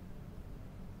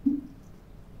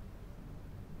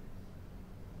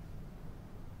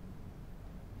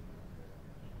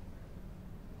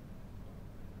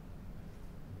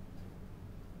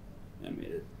 I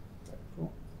made it.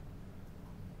 Cool.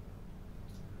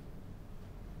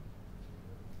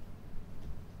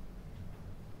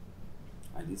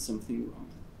 I did something wrong.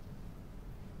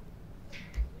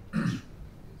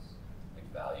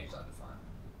 Like values undefined.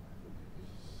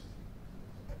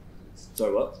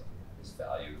 Sorry, what? Is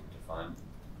value defined?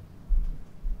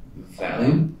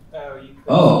 Value? Oh, you could.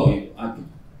 Oh,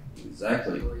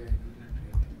 exactly.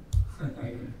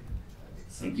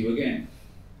 Thank you again.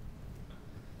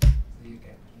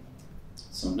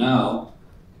 So now,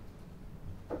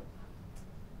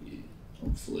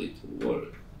 hopefully it will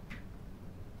work.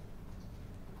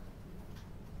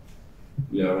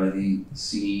 We already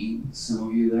see some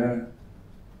of you there,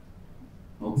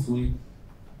 hopefully.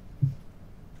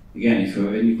 Again, if you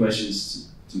have any questions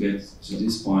to get to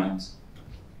this point,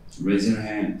 raise your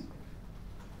hand.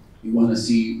 You want to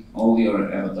see all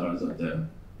your avatars up there.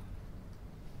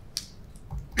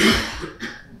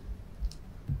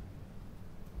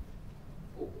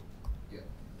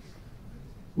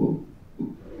 Whoa.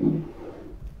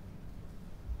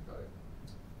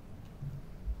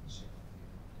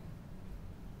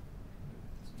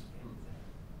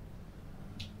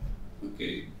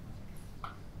 Okay.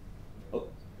 Oh.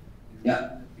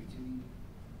 Yeah.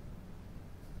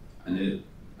 And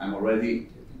I'm already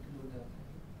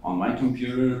on my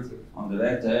computer, on the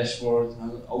dashboard,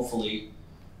 hopefully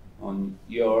on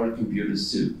your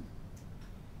computers too,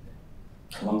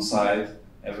 alongside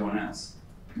everyone else.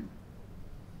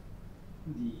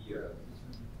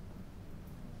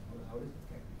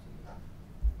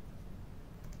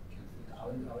 How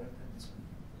does it calculate?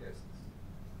 Yes.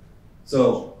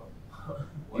 So,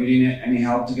 you need any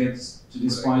help to get to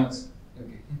this point?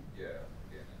 Okay. Yeah.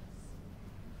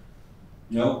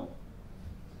 No?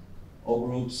 All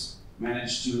groups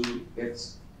managed to get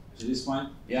to this point?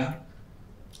 Yeah?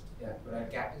 Yeah, but our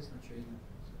cat is not showing up.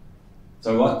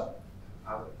 So what?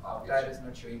 Our avatar is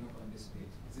not showing up on this page.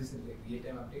 Is this a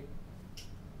real-time update?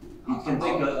 It can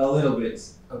take a little bit.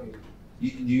 Okay. Do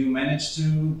you manage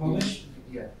to publish?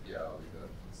 Yeah. Yeah, we got.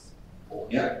 Oh,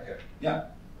 Yeah. yeah.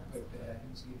 But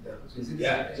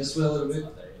Yeah, just wait a little bit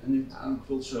and it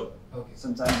will show. Okay.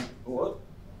 Sometimes, what?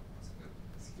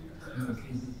 Okay.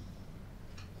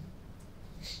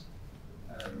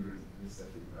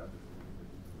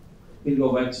 We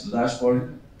go back to the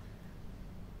dashboard.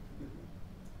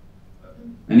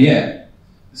 And yeah,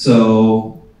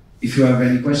 so if you have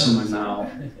any questions now,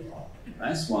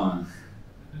 nice one.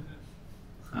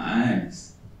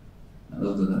 Nice. I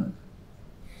love that.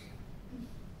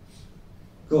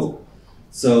 Cool.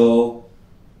 So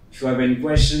if you have any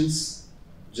questions,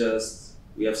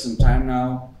 we have some time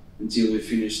now until we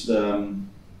finish the,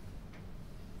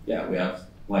 yeah, we have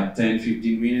like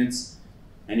 10-15 minutes.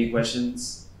 Any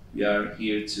questions? We are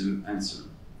here to answer.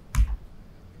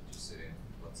 Just say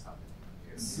what's happening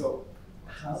here. So,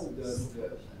 how does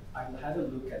I had a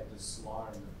look at the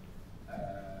swarm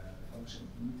function.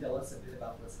 Can you tell us a bit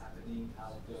about what's happening?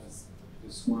 How does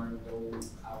the swarm know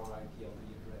our IP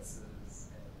addresses?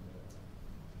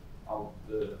 And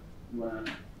You want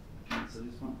to answer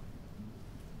this one?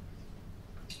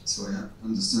 So I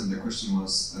understand the question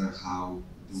was how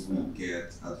do we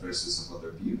get addresses of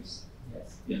other peers?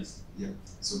 yes. Yes.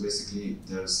 So basically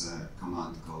there's a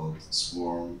command called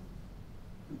swarm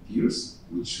peers,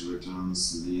 which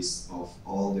returns a list of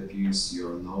all the peers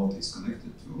your node is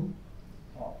connected to.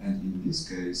 Oh. And in this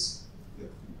case,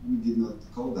 we did not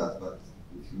code that, but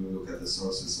if you look at the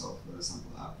sources of the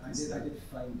sample app, I did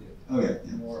find it. Oh yeah,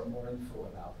 yeah. More info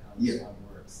about how the Yeah. swarm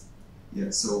works. Yeah,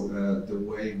 so the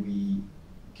way we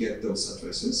get those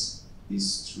addresses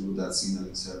is through that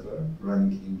signaling server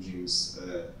running in Jim's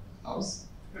house.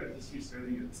 Just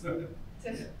restarting it.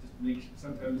 Just make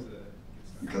sometimes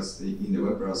Because in the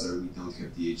web browser we don't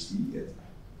have DHT yet,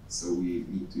 so we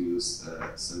need to use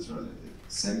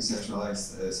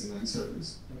semi-centralized signaling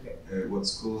servers. Okay.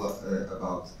 What's cool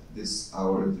about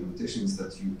our implementation is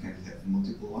that you can have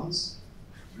multiple ones.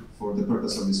 For the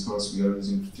purpose of this course, we are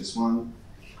using just one.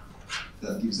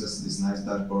 That gives us this nice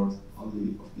dashboard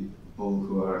only of people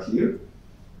who are here.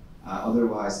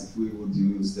 Otherwise, if we would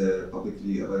use the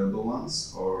publicly available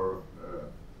ones or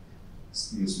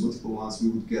use multiple ones, we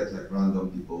would get like random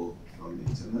people from the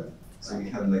internet. So we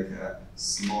had like a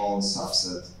small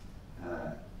subset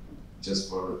just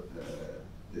for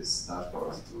this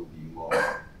dashboard to be more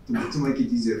to make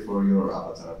it easier for your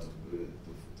avatar to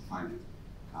find it.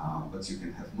 But you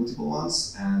can have multiple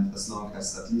ones, and as long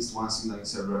as at least one signaling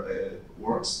server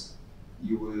works,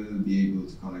 you will be able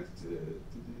to connect to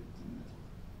the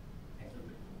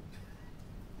network.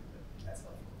 That's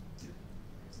helpful.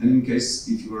 And in case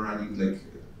if you are running like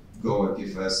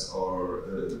go-ipfs or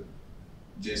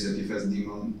js-ipfs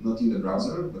daemon, not in the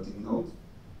browser but in Node,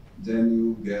 then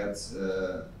you get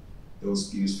those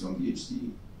peers from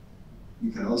DHT.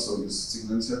 You can also use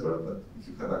signaling server, but if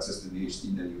you have access to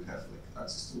DHT, then you have like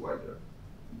access to wider.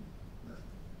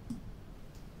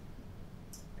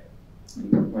 Any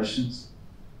more questions?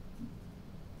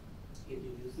 If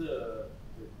you use the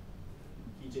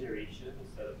key generation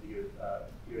instead of your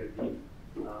URL,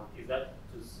 is that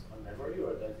just on memory,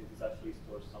 or does it is actually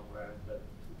stored somewhere that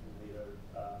you can later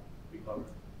recover?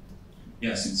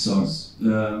 Yes, it's source.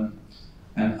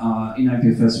 And in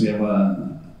IPFS we have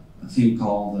a thing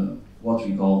called what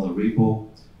we call the repo.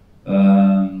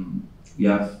 We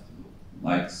have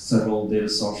like several data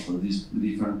sources for these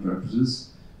different purposes,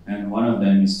 and one of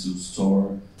them is to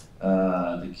store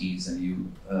the keys. And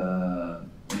you,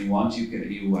 when you want,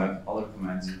 you have other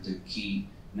commands in the key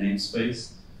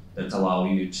namespace that allow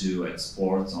you to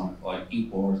export or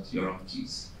import your own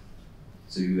keys.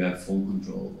 So you have full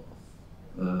control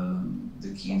of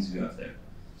the keys you have there.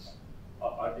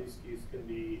 Are these keys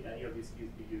any of these keys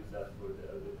be used as for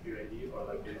the QID, or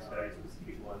like there's very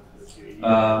specific one for the QID?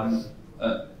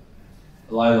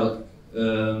 Lila,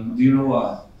 do you know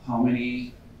how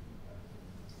many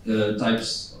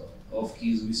types of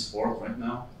keys we support right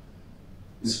now?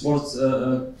 We support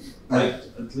like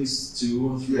at least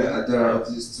 2 or 3. Yeah, there are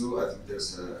at least 2. I think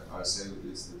there's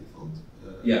RSA is the default.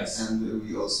 Yes. And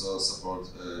we also support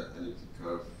elliptic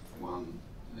curve one.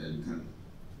 You can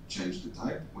change the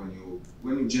type when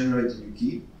you generate a new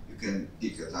key. You can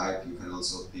pick a type. You can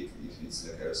also pick if it's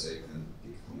like RSA. You can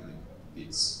pick how many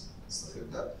bits, stuff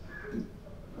like that. And,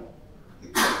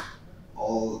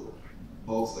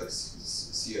 both like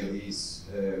CIDs,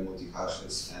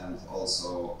 multi-hashes, and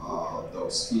also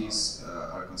those keys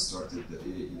are constructed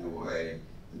in a way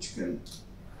that you can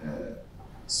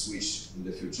switch in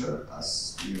the future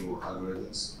as new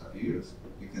algorithms appear.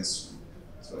 You can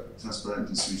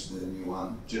transparently switch to the new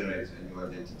one, generate a new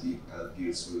identity,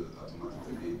 peers will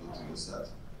automatically be able to use that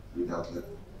without like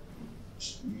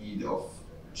need of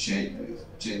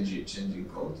changing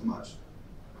code too much.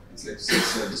 It's like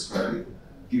self-describing.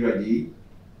 Peer ID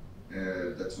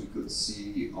that we could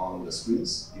see on the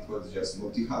screens, it was just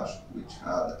multi-hash, which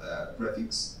had a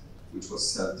prefix which was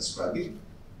self-describing.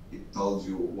 It told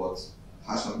you what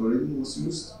hash algorithm was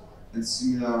used, and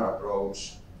similar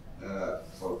approach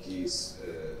for keys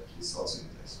is also in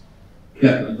place.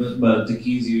 Yeah, but the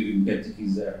keys, you get the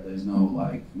keys there. There's no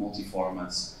like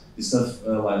multi-formats. The stuff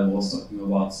like I was talking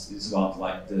about is about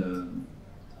like the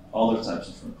other types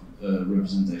of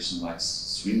representations, like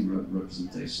string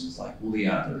representations, like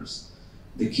boolean.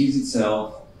 The keys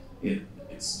itself,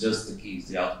 it's just the keys,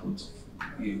 the output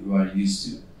you are used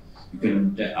to. You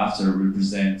can after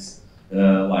represent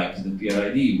like the peer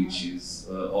ID, which is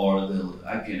or the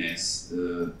IPFS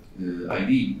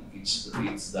ID,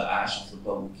 it's the hash of the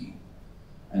public key,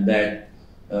 and that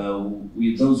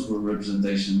with those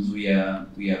representations we have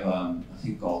a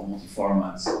thing called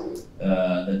multi-formats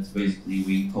that basically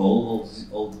we call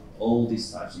all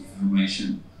these types of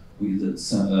information with a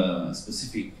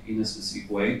specific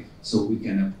way, so we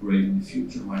can upgrade in the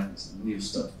future when new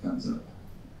stuff comes up.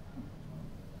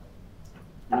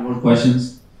 Any more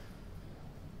questions?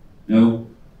 No?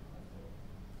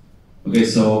 Okay,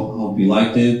 so hope you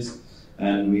liked it,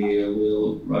 and we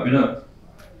will wrap it up.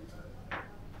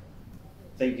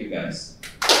 Thank you, guys.